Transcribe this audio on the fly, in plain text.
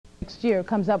next year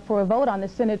comes up for a vote on the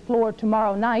Senate floor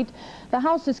tomorrow night. The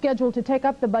House is scheduled to take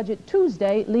up the budget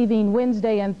Tuesday, leaving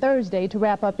Wednesday and Thursday to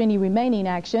wrap up any remaining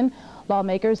action.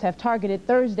 Lawmakers have targeted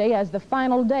Thursday as the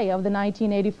final day of the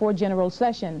 1984 general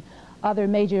session. Other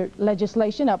major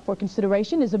legislation up for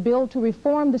consideration is a bill to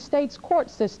reform the state's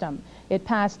court system. It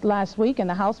passed last week in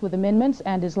the House with amendments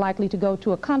and is likely to go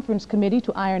to a conference committee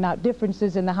to iron out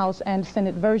differences in the House and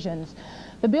Senate versions.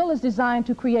 The bill is designed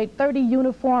to create 30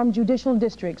 uniform judicial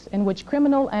districts in which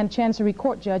criminal and chancery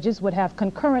court judges would have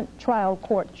concurrent trial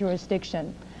court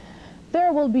jurisdiction.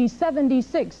 There will be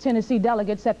 76 Tennessee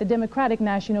delegates at the Democratic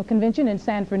National Convention in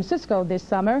San Francisco this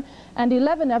summer, and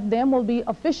 11 of them will be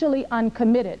officially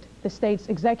uncommitted. The state's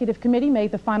executive committee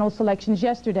made the final selections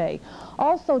yesterday.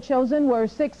 Also chosen were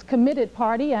 6 committed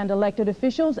party and elected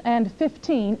officials and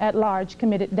 15 at-large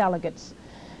committed delegates.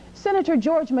 Senator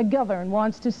George McGovern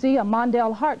wants to see a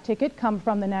Mondale Hart ticket come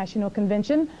from the National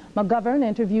Convention. McGovern,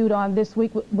 interviewed on This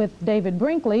Week with David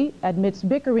Brinkley, admits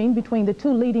bickering between the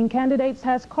two leading candidates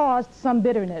has caused some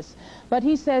bitterness, but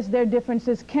he says their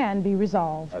differences can be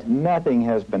resolved. Nothing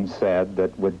has been said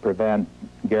that would prevent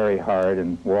Gary Hart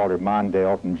and Walter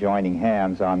Mondale from joining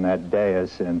hands on that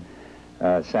dais in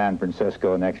San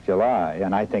Francisco next July,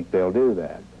 and I think they'll do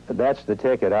that. That's the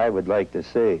ticket I would like to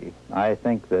see. I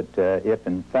think that if,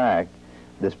 in fact,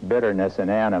 this bitterness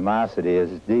and animosity is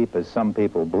as deep as some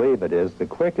people believe it is, the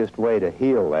quickest way to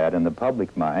heal that in the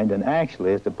public mind, and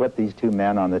actually, is to put these two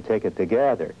men on the ticket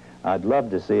together. I'd love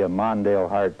to see a Mondale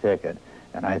Hart ticket,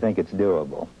 and I think it's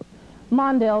doable.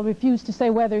 Mondale refused to say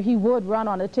whether he would run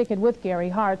on a ticket with Gary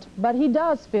Hart, but he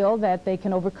does feel that they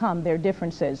can overcome their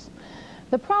differences.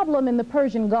 The problem in the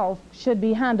Persian Gulf should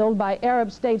be handled by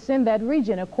Arab states in that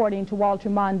region, according to Walter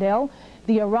Mondale.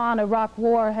 The Iran-Iraq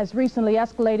war has recently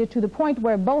escalated to the point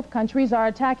where both countries are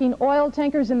attacking oil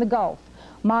tankers in the Gulf.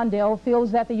 Mondale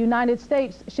feels that the United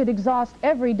States should exhaust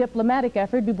every diplomatic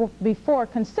effort before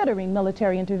considering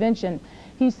military intervention.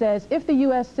 He says if the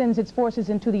U.S. sends its forces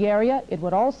into the area, it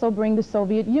would also bring the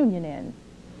Soviet Union in.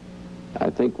 I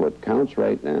think what counts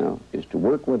right now is to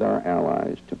work with our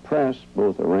allies to press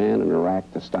both Iran and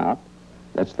Iraq to stop.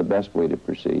 That's the best way to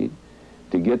proceed.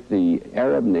 To get the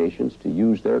Arab nations to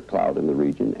use their clout in the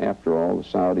region. After all, the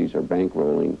Saudis are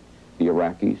bankrolling the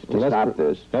Iraqis to stop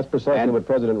this. That's precisely what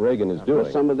President Reagan is doing.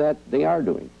 Well, some of that they are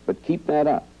doing, but keep that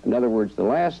up. In other words, the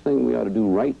last thing we ought to do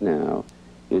right now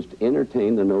is to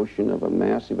entertain the notion of a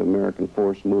massive American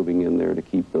force moving in there to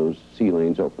keep those sea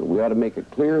lanes open. We ought to make it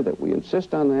clear that we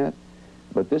insist on that.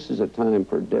 But this is a time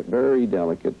for very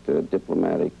delicate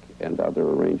diplomatic and other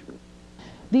arrangements.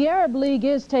 The Arab League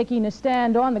is taking a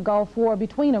stand on the Gulf War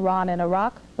between Iran and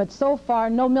Iraq, but so far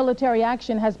no military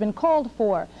action has been called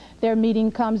for. Their meeting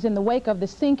comes in the wake of the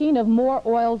sinking of more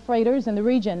oil freighters in the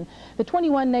region. The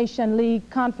 21-nation League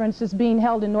conference is being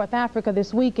held in North Africa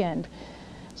this weekend.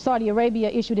 Saudi Arabia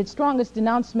issued its strongest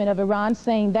denouncement of Iran,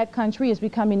 saying that country is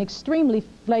becoming extremely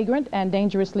flagrant and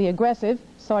dangerously aggressive.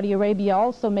 Saudi Arabia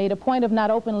also made a point of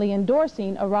not openly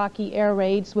endorsing Iraqi air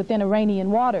raids within Iranian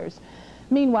waters.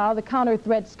 Meanwhile, the counter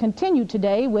threats continue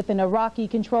today, with an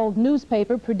Iraqi-controlled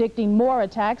newspaper predicting more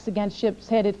attacks against ships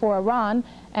headed for Iran,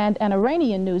 and an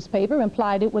Iranian newspaper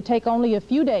implied it would take only a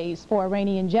few days for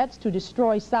Iranian jets to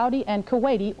destroy Saudi and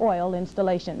Kuwaiti oil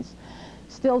installations.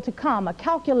 Still to come, a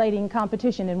calculating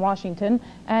competition in Washington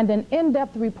and an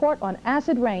in-depth report on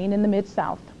acid rain in the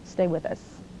Mid-South. Stay with us.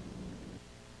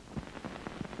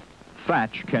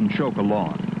 Thatch can choke a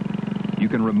lawn. You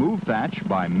can remove thatch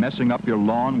by messing up your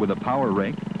lawn with a power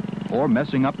rake, or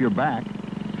messing up your back,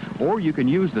 or you can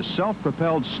use the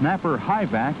self-propelled Snapper High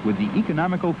Vac with the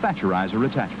economical Thatcherizer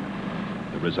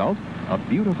attachment. The result? A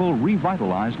beautiful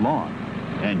revitalized lawn.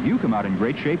 And you come out in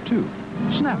great shape too.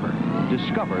 Snapper.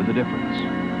 Discover the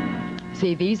difference.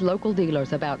 See these local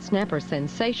dealers about Snapper's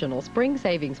sensational spring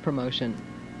savings promotion.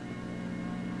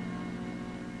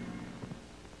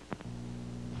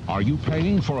 Are you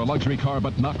paying for a luxury car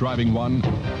but not driving one?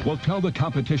 Well, tell the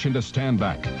competition to stand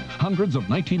back. Hundreds of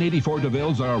 1984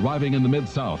 DeVilles are arriving in the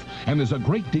Mid-South, and there's a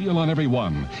great deal on every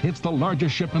one. It's the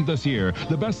largest shipment this year,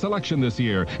 the best selection this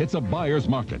year. It's a buyer's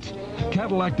market.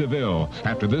 Cadillac DeVille.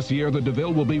 After this year, the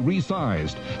DeVille will be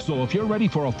resized. So if you're ready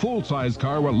for a full-size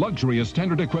car where luxury is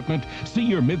standard equipment, see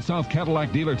your Mid-South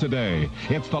Cadillac dealer today.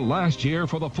 It's the last year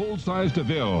for the full-size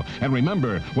DeVille. And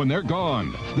remember, when they're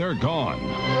gone, they're gone.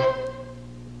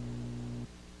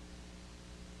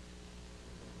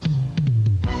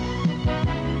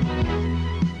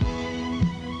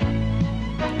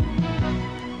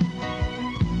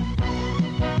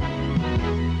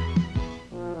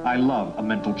 I love a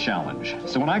mental challenge.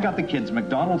 So when I got the kids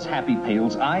McDonald's Happy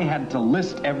Pails, I had to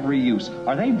list every use.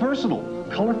 Are they versatile?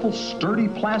 colorful, sturdy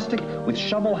plastic with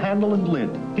shovel handle and lid.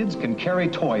 Kids can carry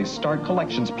toys, start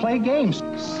collections, play games.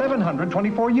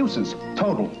 724 uses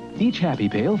total. Each Happy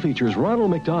Pail features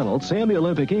Ronald McDonald, Sam the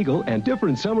Olympic Eagle, and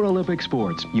different Summer Olympic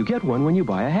sports. You get one when you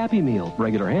buy a Happy Meal.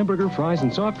 Regular hamburger, fries,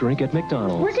 and soft drink at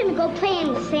McDonald's. We're gonna go play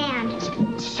in the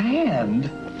sand.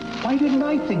 Sand? Why didn't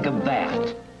I think of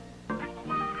that?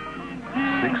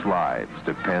 6 lives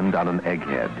depend on an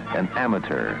egghead, an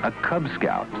amateur, a Cub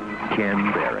Scout,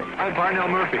 Ken Berry. I'm Parnell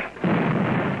Murphy.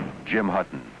 Jim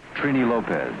Hutton, Trini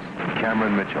Lopez,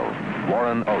 Cameron Mitchell,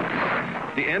 Warren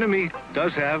Oates. The enemy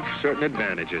does have certain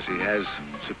advantages. He has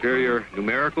superior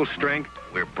numerical strength.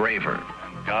 We're braver.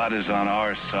 God is on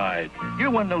our side.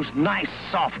 You're one of those nice,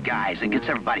 soft guys that gets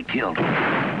everybody killed.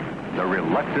 The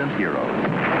Reluctant Hero.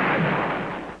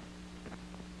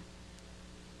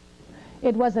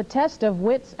 It was a test of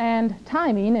wits and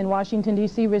timing in Washington,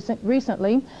 D.C.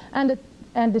 recently, and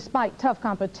despite tough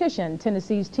competition,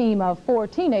 Tennessee's team of 4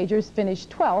 teenagers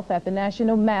finished 12th at the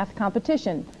National Math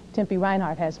Competition. Tempe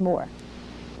Reinhardt has more.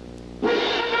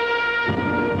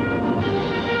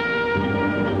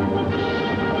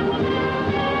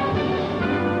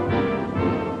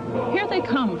 Here they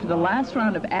come for the last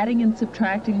round of adding and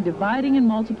subtracting, dividing and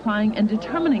multiplying, and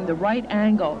determining the right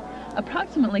angle.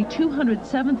 Approximately 200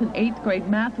 7th and 8th grade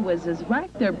math whizzes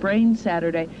racked their brains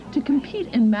Saturday to compete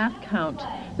in Math Count,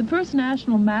 the first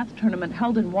national math tournament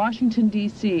held in Washington,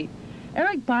 D.C.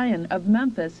 Eric Byen of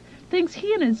Memphis thinks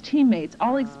he and his teammates'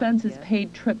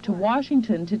 all-expenses-paid trip to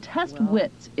Washington to test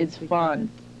wits is fun.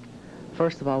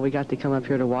 First of all, we got to come up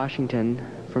here to Washington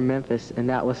from Memphis, and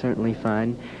that was certainly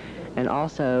fun. And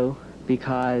also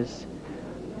because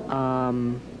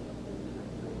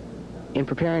in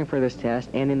preparing for this test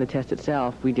and in the test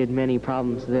itself, we did many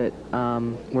problems that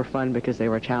were fun because they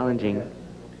were challenging.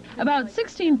 About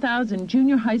 16,000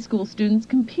 junior high school students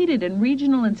competed in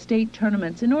regional and state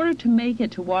tournaments in order to make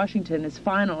it to Washington as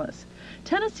finalists.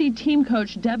 Tennessee team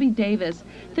coach Debbie Davis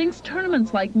thinks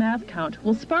tournaments like Math Count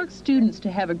will spark students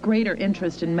to have a greater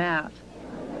interest in math.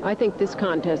 I think this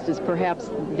contest is perhaps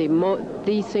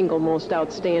the single most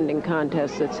outstanding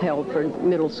contest that's held for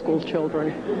middle school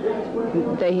children.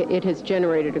 It has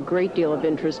generated a great deal of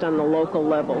interest on the local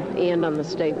level and on the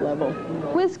state level.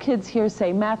 Whiz kids here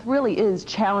say math really is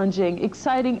challenging,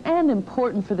 exciting, and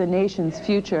important for the nation's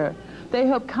future. They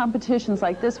hope competitions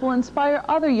like this will inspire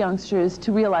other youngsters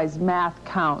to realize math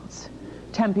counts.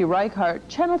 Tempe Reichart,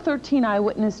 Channel 13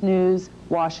 Eyewitness News,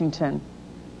 Washington.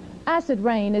 Acid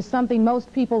rain is something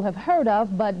most people have heard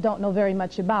of but don't know very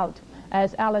much about.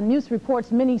 As Allen News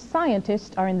reports, many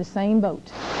scientists are in the same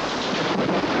boat.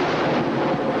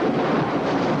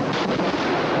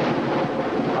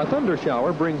 A thunder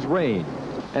shower brings rain,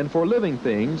 and for living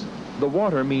things, the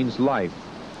water means life.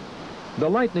 The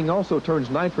lightning also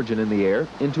turns nitrogen in the air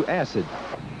into acid.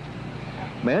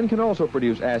 Man can also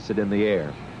produce acid in the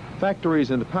air. Factories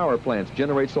and power plants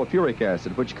generate sulfuric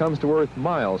acid, which comes to Earth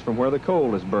miles from where the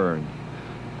coal is burned.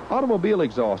 Automobile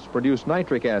exhausts produce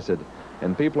nitric acid,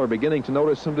 and people are beginning to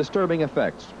notice some disturbing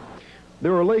effects.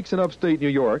 There are lakes in upstate New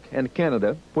York and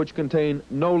Canada which contain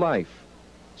no life.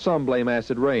 Some blame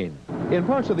acid rain. In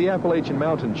parts of the Appalachian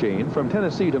mountain chain, from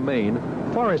Tennessee to Maine,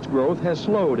 forest growth has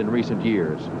slowed in recent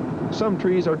years. Some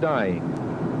trees are dying.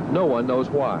 No one knows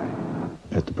why.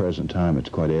 At the present time, it's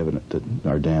quite evident that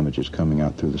our damage is coming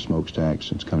out through the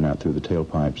smokestacks, it's coming out through the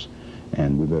tailpipes,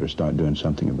 and we better start doing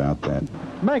something about that.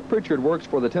 Mac Pritchard works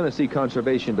for the Tennessee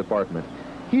Conservation Department.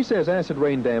 He says acid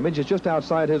rain damage is just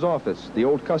outside his office, the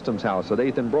old Customs House at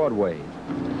 8th and Broadway.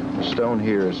 The stone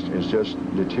here is just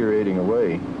deteriorating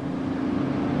away.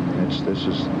 This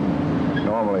is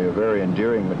normally a very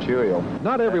enduring material.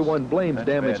 Not everyone blames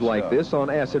damage like this on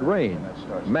acid rain.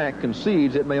 Mac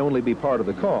concedes it may only be part of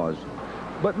the cause.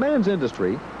 But man's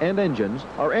industry and engines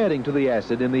are adding to the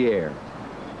acid in the air.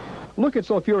 Look at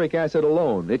sulfuric acid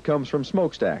alone. It comes from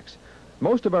smokestacks.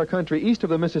 Most of our country east of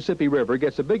the Mississippi River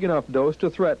gets a big enough dose to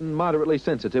threaten moderately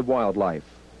sensitive wildlife.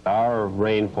 Our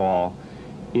rainfall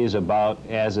is about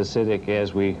as acidic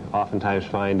as we oftentimes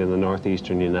find in the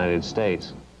northeastern United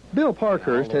States. Bill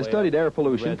Parkhurst has studied air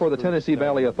pollution for the Tennessee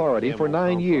Valley Authority for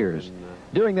 9 years.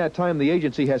 During that time, the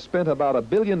agency has spent about $1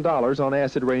 billion on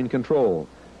acid rain control.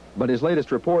 But his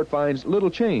latest report finds little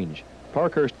change.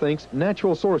 Parkhurst thinks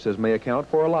natural sources may account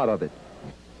for a lot of it.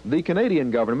 The Canadian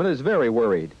government is very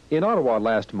worried. In Ottawa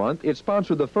last month, it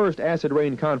sponsored the first acid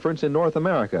rain conference in North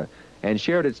America and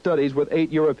shared its studies with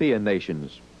 8 European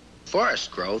nations.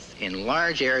 Forest growth in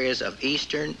large areas of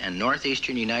eastern and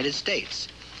northeastern United States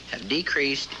have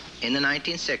decreased in the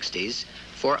 1960s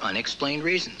for unexplained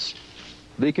reasons.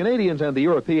 The Canadians and the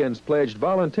Europeans pledged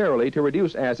voluntarily to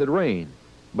reduce acid rain.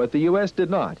 But the U.S. did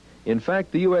not. In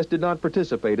fact, the U.S. did not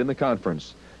participate in the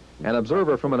conference. An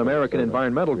observer from an American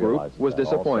environmental group was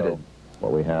disappointed.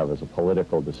 What we have is a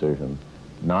political decision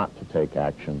not to take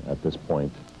action at this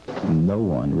point. No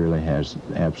one really has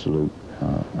absolute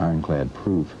ironclad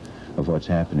proof of what's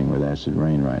happening with acid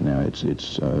rain right now. It's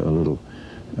a little,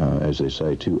 as they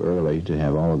say, too early to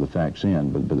have all of the facts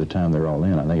in, but by the time they're all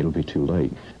in, I think it'll be too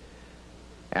late.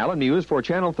 Alan Muse for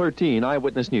Channel 13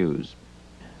 Eyewitness News.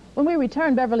 When we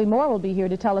return, Beverly Moore will be here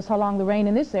to tell us how long the rain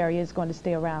in this area is going to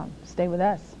stay around. Stay with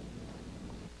us.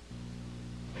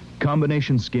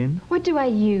 Combination skin? What do I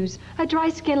use? A dry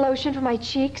skin lotion for my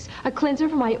cheeks, a cleanser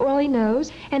for my oily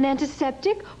nose, an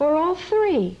antiseptic, or all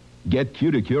three? Get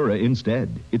Cuticura instead.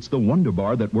 It's the Wonder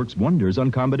Bar that works wonders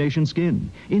on combination skin.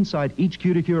 Inside each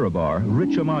Cuticura bar,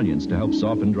 rich emollients to help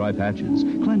soften dry patches,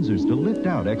 cleansers to lift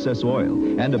out excess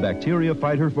oil, and a bacteria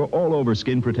fighter for all-over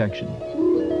skin protection.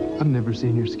 I've never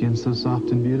seen your skin so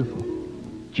soft and beautiful.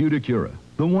 Cuticura,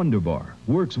 the Wonder Bar,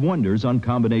 works wonders on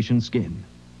combination skin.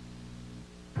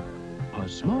 A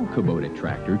small Kubota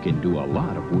tractor can do a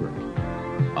lot of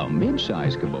work. A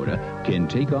mid-size Kubota can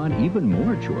take on even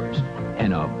more chores.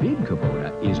 And a big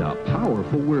Kubota is a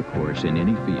powerful workhorse in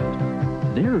any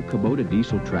field. There are Kubota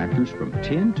diesel tractors from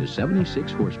 10 to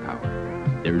 76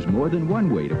 horsepower. There's more than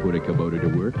one way to put a Kubota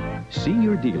to work. See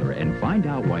your dealer and find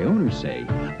out why owners say,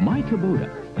 "My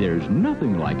Kubota, there's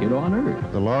nothing like it on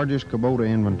earth." The largest Kubota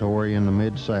inventory in the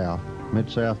Mid-South.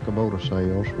 Mid-South Kubota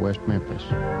Sales, West Memphis.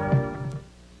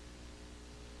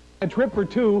 A trip for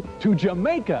two to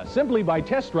Jamaica simply by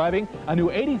test driving a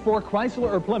new 84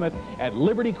 Chrysler or Plymouth at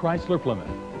Liberty Chrysler Plymouth.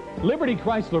 Liberty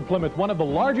Chrysler Plymouth, one of the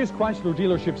largest Chrysler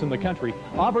dealerships in the country,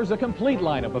 offers a complete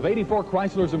lineup of 84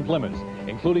 Chryslers and Plymouths,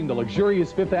 including the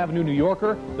luxurious Fifth Avenue New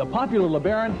Yorker, the popular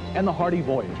LeBaron, and the Hardy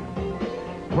Voyager.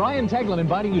 Brian Teglin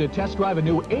inviting you to test drive a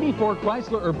new 84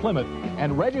 Chrysler or Plymouth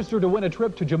and register to win a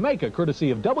trip to Jamaica courtesy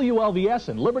of WLVS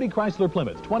and Liberty Chrysler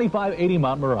Plymouth, 2580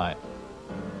 Mount Moriah.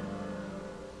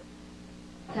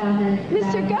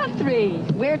 Mr. Guthrie,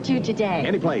 where to today?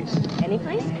 Any place. Any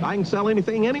place? I can sell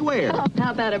anything anywhere. Oh,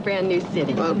 how about a brand new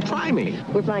city? Well, try me.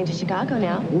 We're flying to Chicago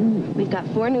now. Ooh. We've got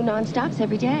 4 new non-stops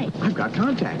every day. I've got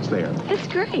contacts there. It's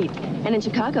great. And in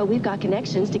Chicago, we've got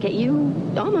connections to get you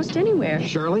almost anywhere.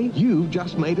 Shirley, you've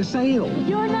just made a sale.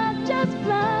 You're not just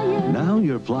flying. Now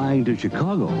you're flying to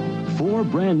Chicago. 4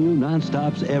 brand new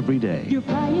non-stops every day. You're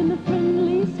flying the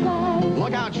friendly skies.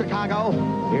 Look out, Chicago.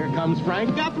 Here comes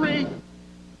Frank Guthrie.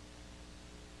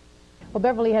 Well,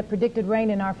 Beverly had predicted rain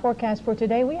in our forecast for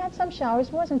today. We had some showers.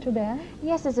 It wasn't too bad.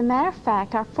 Yes, as a matter of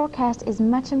fact, our forecast is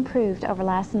much improved over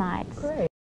last night's. Great.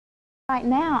 Right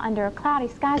now, under cloudy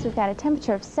skies, we've got a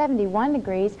temperature of 71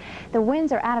 degrees. The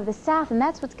winds are out of the south, and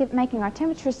that's what's making our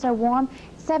temperature so warm.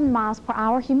 7 miles per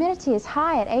hour. Humidity is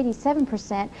high at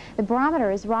 87%. The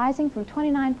barometer is rising from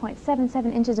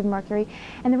 29.77 inches of mercury,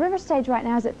 and the river stage right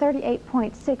now is at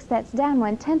 38.6. That's down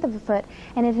 1/10 of a foot,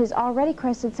 and it has already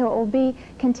crested, so it will be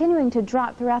continuing to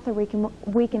drop throughout the week, and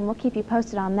we'll keep you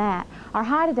posted on that. Our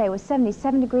high today was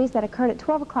 77 degrees. That occurred at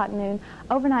 12 o'clock noon.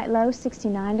 Overnight low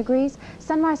 69 degrees.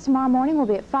 Sunrise tomorrow morning will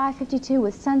be at 5:52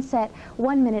 with sunset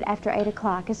 1 minute after 8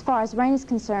 o'clock. As far as rain is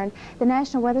concerned, the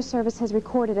National Weather Service has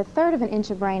recorded 1/3 of an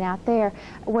inch of rain out there,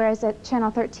 whereas at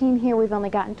Channel 13 here we've only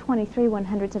gotten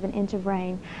 23/100ths of an inch of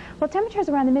rain. Well, temperatures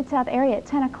around the Mid-South area at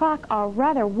 10 o'clock are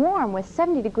rather warm with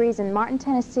 70 degrees in Martin,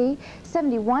 Tennessee.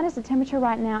 71 is the temperature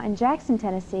right now in Jackson,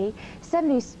 Tennessee.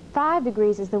 75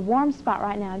 degrees is the warm spot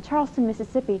right now in Charleston,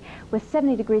 Mississippi, with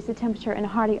 70 degrees the temperature in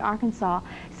Hardy, Arkansas.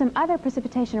 Some other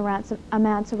precipitation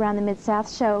amounts around the Mid-South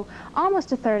show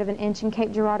almost 1/3 of an inch in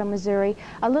Cape Girardeau, Missouri,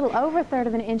 a little over 1/3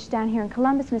 of an inch down here in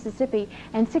Columbus, Mississippi,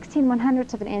 and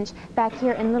 16/100ths of an inch back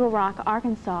here in Little Rock,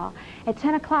 Arkansas. At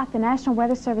 10 o'clock, the National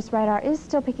Weather Service radar is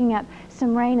still picking up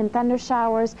some rain and thunder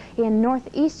showers in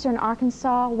northeastern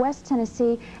Arkansas, West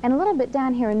Tennessee, and a little bit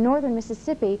down here in northern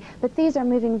Mississippi, but these are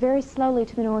moving very slowly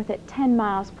to the north at 10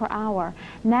 miles per hour.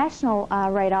 National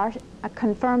radar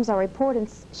confirms our report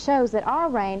and shows that our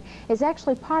rain is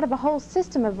actually part of a whole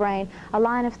system of rain, a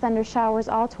line of thunder showers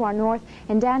all to our north,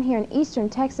 and down here in eastern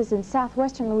Texas and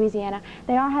southwestern Louisiana,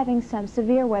 they are having some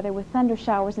severe weather with thunder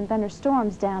showers and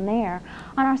thunderstorms down there.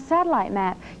 On our satellite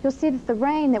map, you'll see that the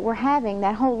rain that we're having,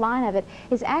 that whole line of it,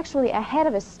 is actually ahead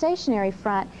of a stationary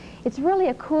front. It's really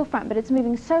a cool front, but it's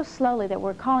moving so slowly that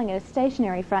we're calling it a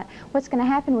stationary front. What's going to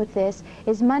happen with this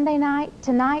is Monday night,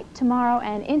 tonight, tomorrow,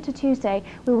 and into Tuesday,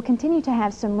 we will continue to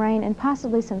have some rain and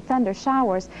possibly some thunder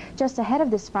showers just ahead of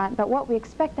this front. But what we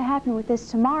expect to happen with this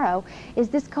tomorrow is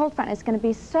this cold front is going to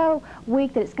be so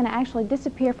weak that it's going to actually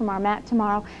disappear from our map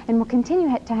tomorrow, and we'll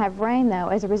continue to have rain, though,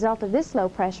 as a result of this low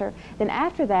pressure. Then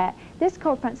after that, This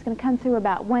cold front is going to come through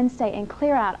about Wednesday and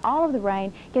clear out all of the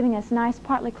rain, giving us nice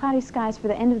partly cloudy skies for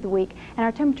the end of the week, and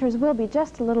our temperatures will be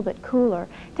just a little bit cooler.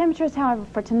 Temperatures, however,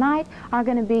 for tonight are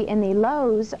going to be in the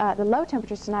lows. The low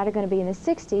temperatures tonight are going to be in the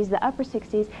 60s, the upper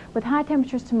 60s, with high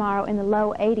temperatures tomorrow in the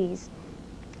low 80s.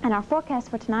 And our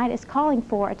forecast for tonight is calling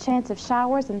for a chance of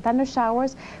showers and thunder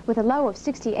showers with a low of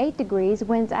 68 degrees,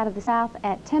 winds out of the south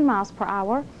at 10 miles per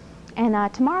hour.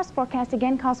 And tomorrow's forecast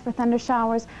again calls for thunder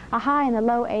showers, a high in the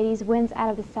low 80s, winds out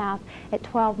of the south at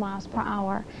 12 miles per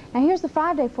hour. Now here's the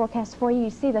 5-day forecast for you. You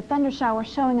see the thunder showers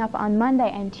showing up on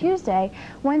Monday and Tuesday.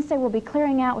 Wednesday will be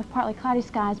clearing out with partly cloudy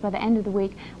skies by the end of the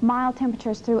week, mild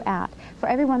temperatures throughout. For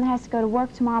everyone that has to go to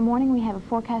work tomorrow morning, we have a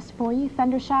forecast for you.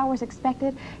 Thunder showers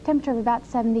expected, temperature of about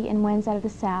 70 and winds out of the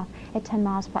south at 10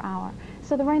 miles per hour.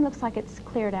 So the rain looks like it's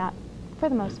cleared out for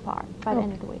the most part by the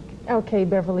end of the week. Okay,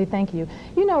 Beverly, thank you.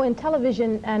 You know, in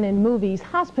television and in movies,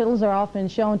 hospitals are often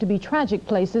shown to be tragic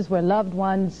places where loved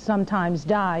ones sometimes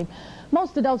die.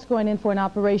 Most adults going in for an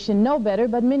operation know better,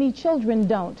 but many children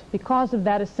don't. Because of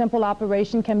that, a simple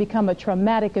operation can become a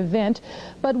traumatic event.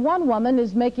 But one woman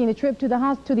is making the trip to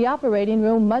the operating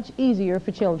room much easier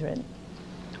for children.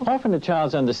 Often a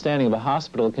child's understanding of a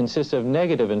hospital consists of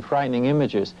negative and frightening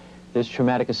images. This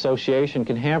traumatic association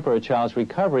can hamper a child's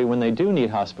recovery when they do need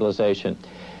hospitalization.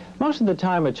 Most of the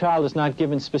time, a child is not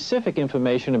given specific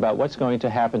information about what's going to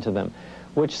happen to them,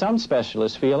 which some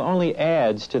specialists feel only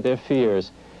adds to their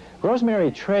fears.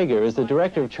 Rosemary Traeger is the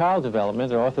Director of Child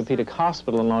Development at Orthopedic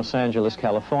Hospital in Los Angeles,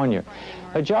 California.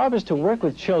 Her job is to work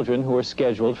with children who are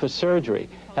scheduled for surgery,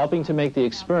 helping to make the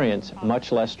experience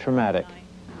much less traumatic.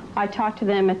 I talk to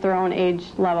them at their own age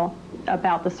level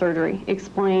about the surgery,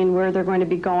 explain where they're going to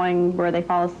be going, where they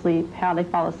fall asleep, how they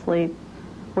fall asleep,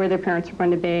 where their parents are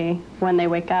going to be when they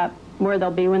wake up, where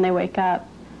they'll be when they wake up,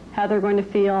 how they're going to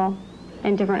feel,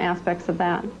 and different aspects of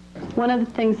that. One of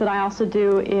the things that I also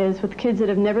do is with kids that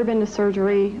have never been to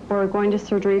surgery or are going to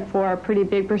surgery for a pretty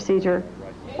big procedure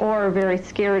or are very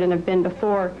scared and have been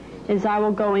before, is I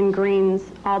will go in greens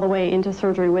all the way into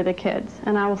surgery with the kids,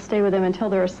 and I will stay with them until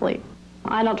they're asleep.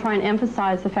 I don't try and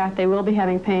emphasize the fact they will be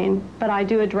having pain, but I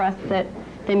do address that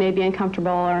they may be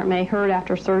uncomfortable or it may hurt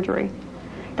after surgery.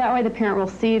 That way the parent will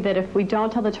see that if we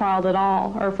don't tell the child at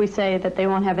all, or if we say that they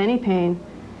won't have any pain,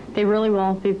 they really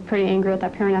will be pretty angry at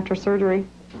that parent after surgery.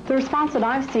 The response that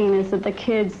I've seen is that the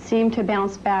kids seem to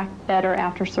bounce back better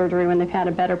after surgery when they've had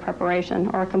a better preparation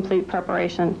or a complete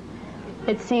preparation.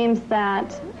 It seems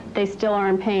that they still are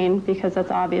in pain because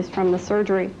that's obvious from the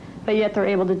surgery, but yet they're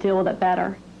able to deal with it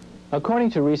better.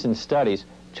 According to recent studies,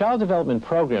 child development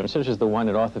programs, such as the one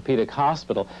at Orthopedic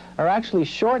Hospital, are actually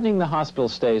shortening the hospital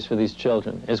stays for these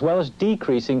children, as well as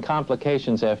decreasing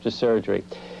complications after surgery.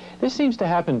 This seems to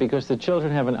happen because the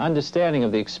children have an understanding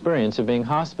of the experience of being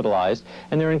hospitalized,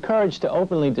 and they're encouraged to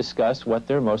openly discuss what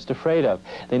they're most afraid of.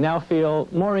 They now feel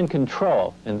more in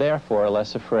control, and therefore are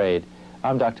less afraid.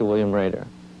 I'm Dr. William Rader.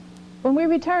 When we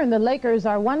return, the Lakers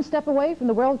are one step away from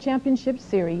the World Championship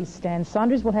Series. Stan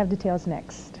Saunders will have details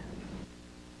next.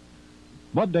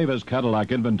 Bud Davis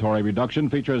Cadillac inventory reduction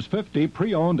features 50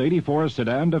 pre-owned 84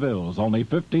 sedan DeVilles, only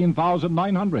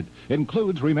 $15,900,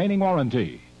 includes remaining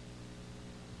warranty.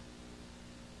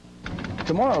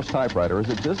 Tomorrow's typewriter is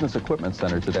at Business Equipment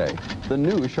Center today. The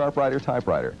new SharpWriter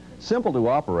typewriter. Simple to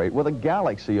operate with a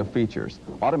galaxy of features.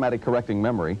 Automatic correcting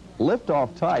memory,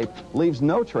 lift-off type, leaves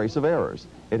no trace of errors.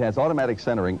 It has automatic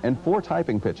centering and 4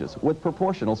 typing pitches with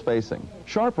proportional spacing.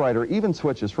 SharpWriter even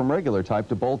switches from regular type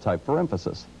to bold type for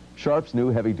emphasis. Sharp's new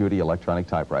heavy-duty electronic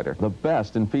typewriter, the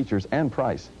best in features and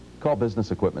price. Call Business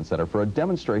Equipment Center for a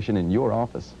demonstration in your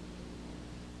office.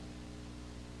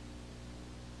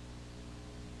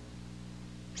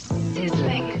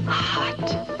 Sizzling, hot,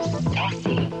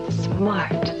 sassy,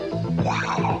 smart.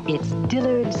 Wow. It's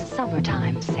Dillard's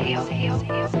Summertime Sale.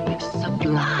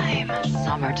 Sublime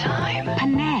summertime.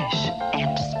 Panache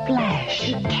and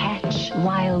splash. Catch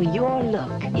while your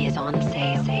look is on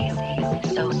sale.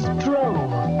 So stroll,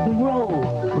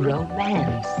 roll,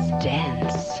 romance,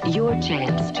 dance. Your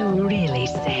chance to really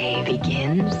save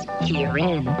begins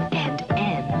herein and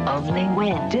only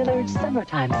when Dillard's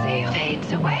Summertime Sale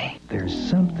fades away. There's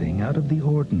something out of the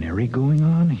ordinary going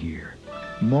on here.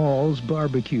 Maul's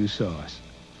barbecue sauce.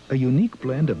 A unique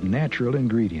blend of natural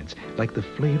ingredients like the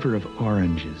flavor of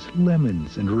oranges,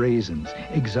 lemons, and raisins,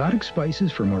 exotic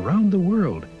spices from around the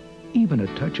world, even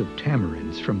a touch of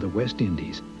tamarinds from the West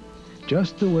Indies.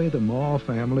 Just the way the Maul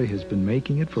family has been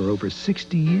making it for over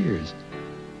 60 years.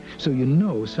 So you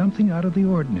know something out of the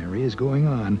ordinary is going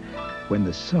on when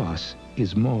the sauce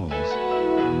is Maul's.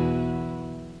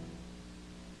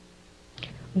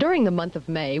 During the month of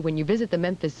May, when you visit the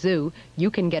Memphis Zoo,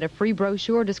 you can get a free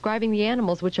brochure describing the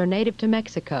animals which are native to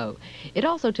Mexico. It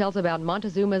also tells about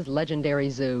Montezuma's legendary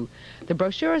zoo. The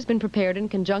brochure has been prepared in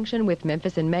conjunction with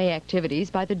Memphis in May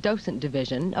activities by the Docent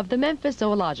Division of the Memphis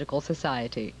Zoological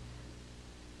Society.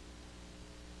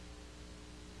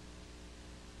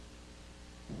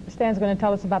 Stan's going to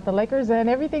tell us about the Lakers and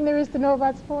everything there is to know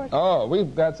about sports. Oh,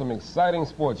 we've got some exciting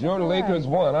sports. Your Lakers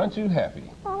won. Aren't you happy?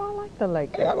 Oh, I like the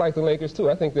Lakers. Yeah, I like the Lakers, too.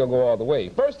 I think they'll go all the way.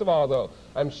 First of all, though,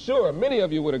 I'm sure many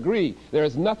of you would agree there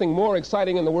is nothing more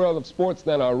exciting in the world of sports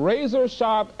than a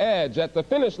razor-sharp edge at the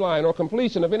finish line or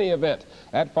completion of any event.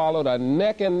 That followed a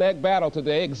neck-and-neck battle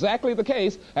today, exactly the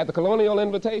case at the Colonial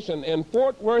Invitation in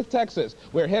Fort Worth, Texas.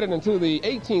 We're headed into the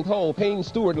 18th hole. Payne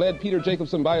Stewart led Peter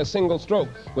Jacobson by a single stroke,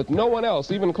 with no one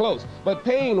else even close. But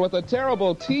Payne, with a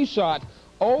terrible tee shot,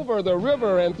 over the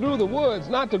river and through the woods,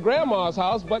 not to Grandma's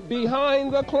house, but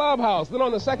behind the clubhouse. Then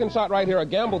on the second shot right here, a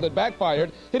gamble that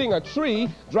backfired, hitting a tree,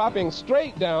 dropping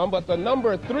straight down, but the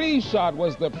number 3 shot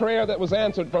was the prayer that was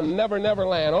answered from Never Never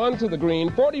Land onto the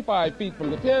green, 45 feet from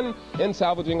the pin, in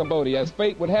salvaging a bogey. As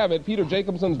fate would have it, Peter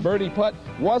Jacobson's birdie putt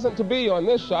wasn't to be on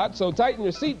this shot, so tighten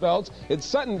your seatbelts. It's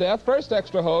sudden death, first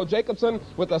extra hole. Jacobson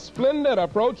with a splendid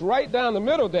approach right down the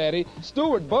middle, Daddy.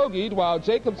 Stewart bogeyed while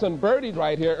Jacobson birdied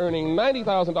right here, earning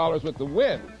 $90,000 with the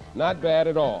win. Not bad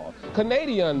at all.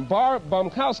 Canadian Barb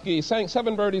Bumkowski sank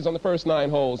 7 birdies on the first 9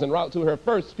 holes en route to her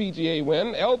first PGA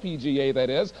win, LPGA that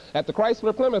is, at the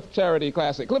Chrysler Plymouth Charity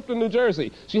Classic, Clifton, New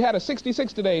Jersey. She had a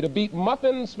 66 today to beat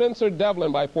Muffin Spencer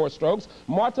Devlin by 4 strokes.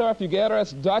 Marta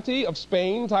Figueres Dati of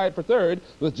Spain tied for 3rd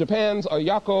with Japan's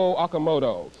Ayako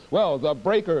Okamoto. Well, the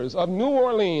Breakers of New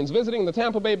Orleans visiting the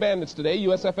Tampa Bay Bandits today,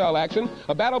 USFL action.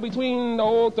 A battle between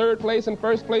old 3rd place and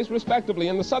 1st place respectively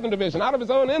in the Southern Division. Out of his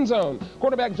own end zone,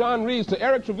 quarterback John Reeves to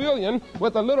Eric Trevelyan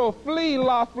with a little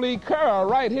flea curl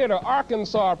right here to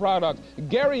Arkansas product,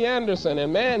 Gary Anderson.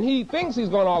 And man, he thinks he's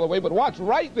going all the way, but watch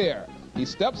right there. He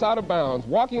steps out of bounds,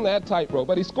 walking that tightrope,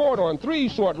 but he scored on 3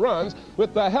 short runs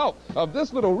with the help of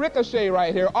this little ricochet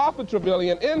right here off of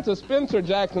Trevelyan into Spencer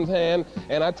Jackson's hand.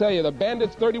 And I tell you, the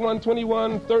Bandits'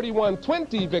 31-21,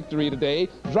 31-20 victory today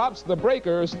drops the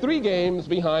Breakers 3 games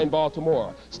behind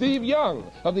Baltimore. Steve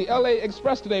Young of the LA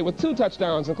Express today with 2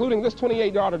 touchdowns, including this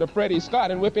 28-yarder to Freddie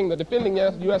Scott and whipping the defending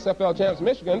USFL champs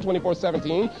Michigan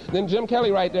 24-17. Then Jim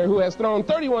Kelly right there, who has thrown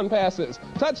 31 passes,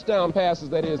 touchdown passes,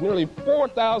 that is, nearly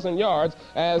 4,000 yards,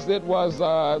 as it was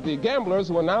the Gamblers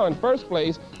who are now in 1st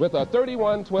place with a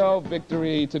 31-12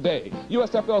 victory today.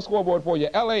 USFL scoreboard for you: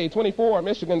 LA 24,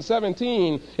 Michigan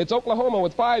 17. It's Oklahoma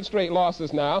with 5 straight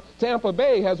losses now. Tampa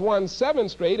Bay has won 7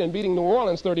 straight and beating New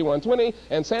Orleans 31-20,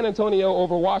 and San Antonio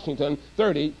over Washington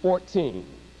 30-14.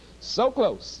 So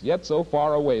close, yet so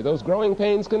far away. Those growing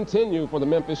pains continue for the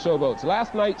Memphis Showboats.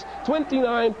 Last night's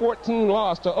 29-14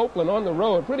 loss to Oakland on the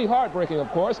road. Pretty heartbreaking, of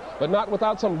course, but not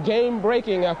without some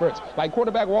game-breaking efforts. Like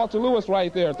quarterback Walter Lewis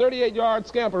right there, 38-yard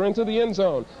scamper into the end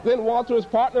zone. Then Walter's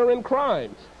partner in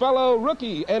crime, fellow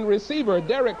rookie and receiver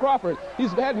Derek Crawford.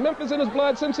 He's had Memphis in his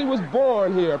blood since he was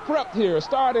born here, prepped here,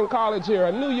 starred in college here.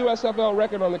 A new USFL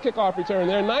record on the kickoff return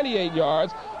there, 98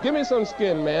 yards. Give me some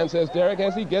skin, man, says Derek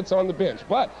as he gets on the bench.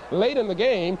 But late in the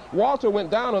game, Walter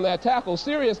went down on that tackle,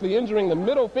 seriously injuring the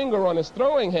middle finger on his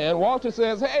throwing hand. Walter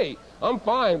says, hey, I'm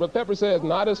fine, but Pepper says,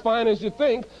 not as fine as you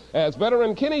think, as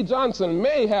veteran Kenny Johnson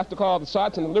may have to call the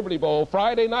shots in the Liberty Bowl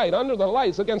Friday night under the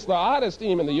lights against the hottest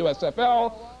team in the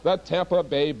USFL, the Tampa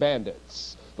Bay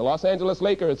Bandits. The Los Angeles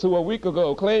Lakers, who a week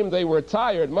ago claimed they were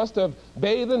tired, must have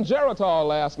bathed in Geritol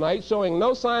last night, showing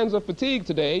no signs of fatigue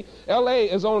today. L.A.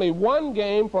 is only 1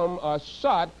 game from a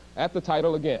shot at the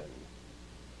title again.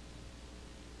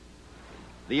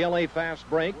 The L.A. fast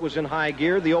break was in high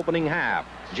gear the opening half.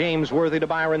 James Worthy to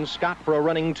Byron Scott for a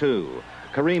running 2.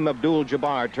 Kareem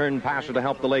Abdul-Jabbar turned passer to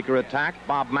help the Laker attack.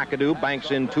 Bob McAdoo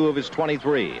banks in 2 of his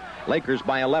 23. Lakers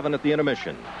by 11 at the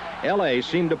intermission. L.A.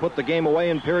 seemed to put the game away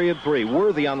in period 3.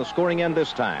 Worthy on the scoring end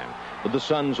this time. But the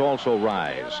Suns also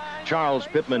rise. Charles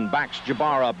Pittman backs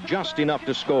Jabbar up just enough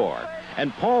to score.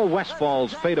 And Paul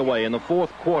Westfall's fadeaway in the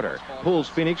 4th quarter pulls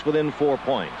Phoenix within 4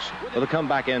 points. But the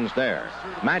comeback ends there.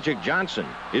 Magic Johnson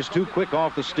is too quick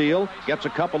off the steal, gets a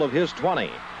couple of his 20.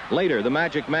 Later, the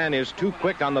Magic Man is too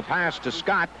quick on the pass to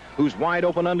Scott, who's wide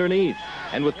open underneath.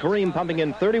 And with Kareem pumping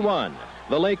in 31,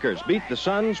 the Lakers beat the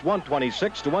Suns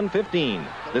 126-115.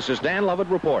 This is Dan Lovett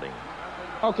reporting.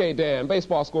 Okay, Dan,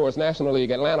 baseball scores, National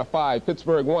League, Atlanta 5,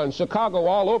 Pittsburgh 1, Chicago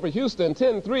all over Houston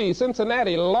 10-3,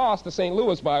 Cincinnati lost to St.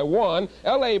 Louis by 1,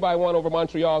 L.A. by 1 over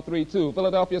Montreal 3-2,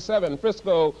 Philadelphia 7,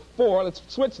 Frisco 4, let's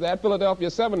switch that, Philadelphia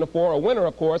 7-4, a winner,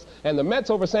 of course, and the Mets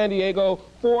over San Diego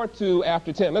 4-2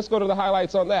 after 10. Let's go to the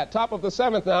highlights on that. Top of the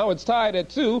 7th now, it's tied at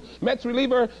 2. Mets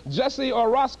reliever Jesse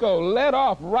Orozco led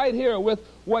off right here with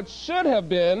what should have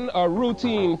been a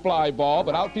routine fly ball,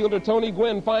 but outfielder Tony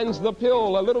Gwynn finds the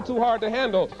pill a little too hard to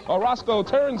handle. Orozco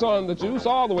turns on the juice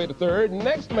all the way to third.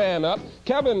 Next man up,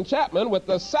 Kevin Chapman with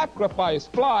the sacrifice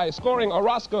fly, scoring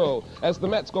Orozco as the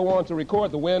Mets go on to record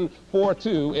the win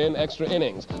 4-2 in extra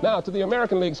innings. Now to the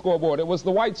American League scoreboard. It was the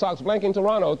White Sox blanking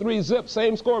Toronto 3-0,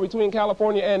 same score between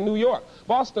California and New York.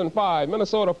 Boston 5,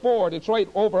 Minnesota 4, Detroit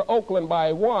over Oakland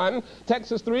by 1,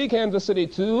 Texas 3, Kansas City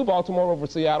 2, Baltimore over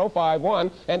Seattle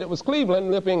 5-1. And it was Cleveland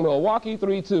nipping Milwaukee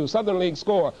 3-2. Southern League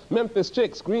score, Memphis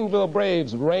Chicks, Greenville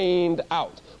Braves rained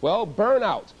out. Well,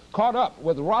 burnout caught up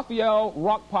with Rafael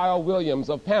Rockpile Williams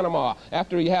of Panama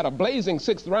after he had a blazing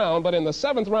 6th round, but in the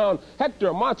 7th round,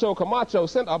 Hector Macho Camacho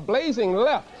sent a blazing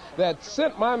left that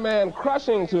sent my man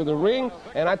crushing to the ring,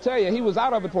 and I tell you, he was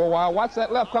out of it for a while. Watch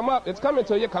that left come up. It's coming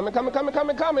to you. Coming.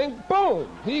 Boom!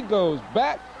 He goes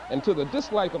back. And to the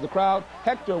dislike of the crowd,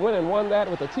 Hector went and won that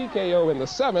with a TKO in the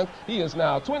 7th. He is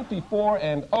now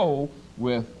 24-0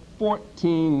 with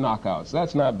 14 knockouts.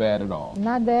 That's not bad at all.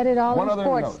 Not bad at all. One in other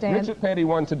sports, note. Stan. Richard Petty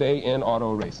won today in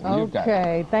auto racing. You've got it.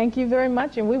 Okay, thank you very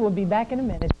much, and we will be back in a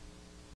minute.